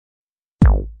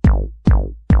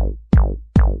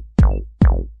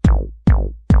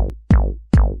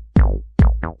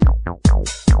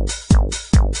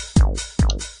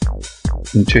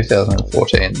In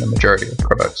 2014, the majority of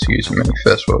products used in many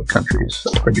first world countries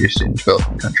are produced in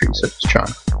developing countries such as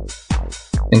China.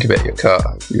 Think about your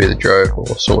car you either drove or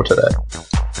saw today.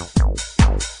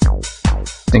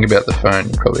 Think about the phone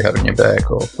you probably have in your bag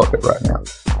or pocket right now.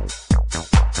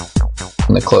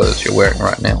 And the clothes you're wearing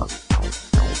right now.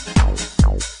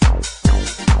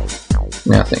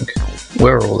 Now think,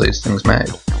 where are all these things made?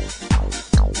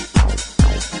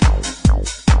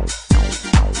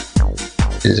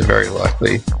 It is very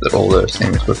likely that all those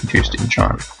things were produced in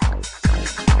China.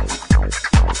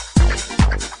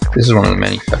 This is one of the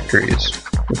many factories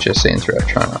which are seen throughout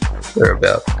China. There are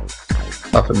about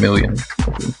 500,000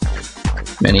 of them,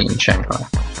 many in Shanghai.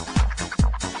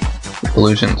 The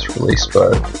pollutants released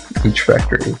by each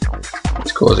factory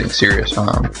is causing serious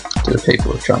harm to the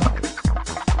people of China,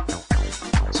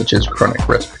 such as chronic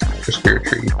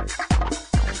respiratory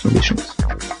conditions.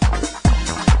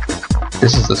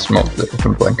 This is the smog that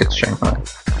often blankets Shanghai.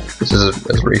 This is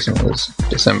as recent as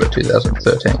December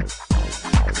 2013.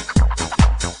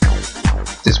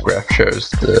 This graph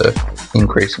shows the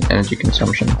increase in energy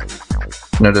consumption.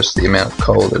 Notice the amount of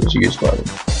coal that is used by them,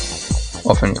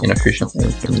 often inefficiently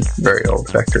in very old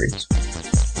factories.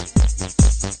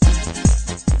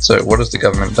 So what has the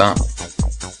government done?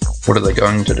 What are they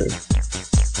going to do?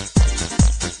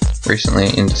 Recently,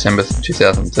 in December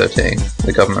 2013,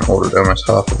 the government ordered almost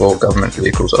half of all government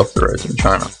vehicles off the roads in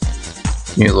China.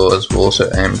 New laws will also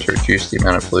aim to reduce the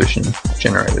amount of pollution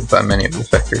generated by many of the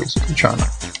factories in China.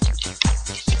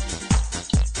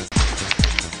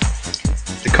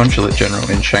 The Consulate General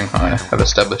in Shanghai have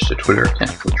established a Twitter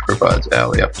account which provides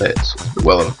hourly updates of the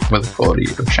weather quality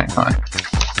of Shanghai.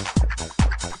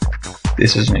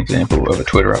 This is an example of a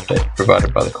Twitter update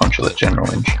provided by the Consulate General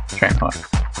in Shanghai.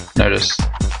 Notice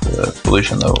the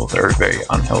pollution levels are at a very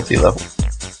unhealthy level.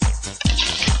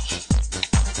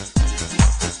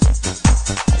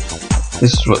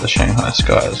 This is what the Shanghai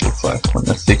skies look like when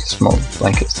the thick smog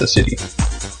blankets the city.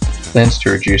 Plans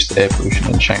to reduce the air pollution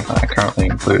in Shanghai currently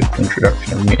include the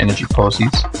introduction of new energy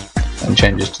policies and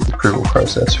changes to the approval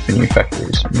process for new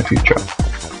factories in the future.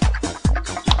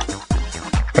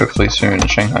 Hopefully soon,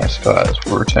 Shanghai skies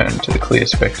will return to the clear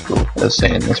spectacle as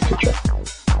seen in this picture.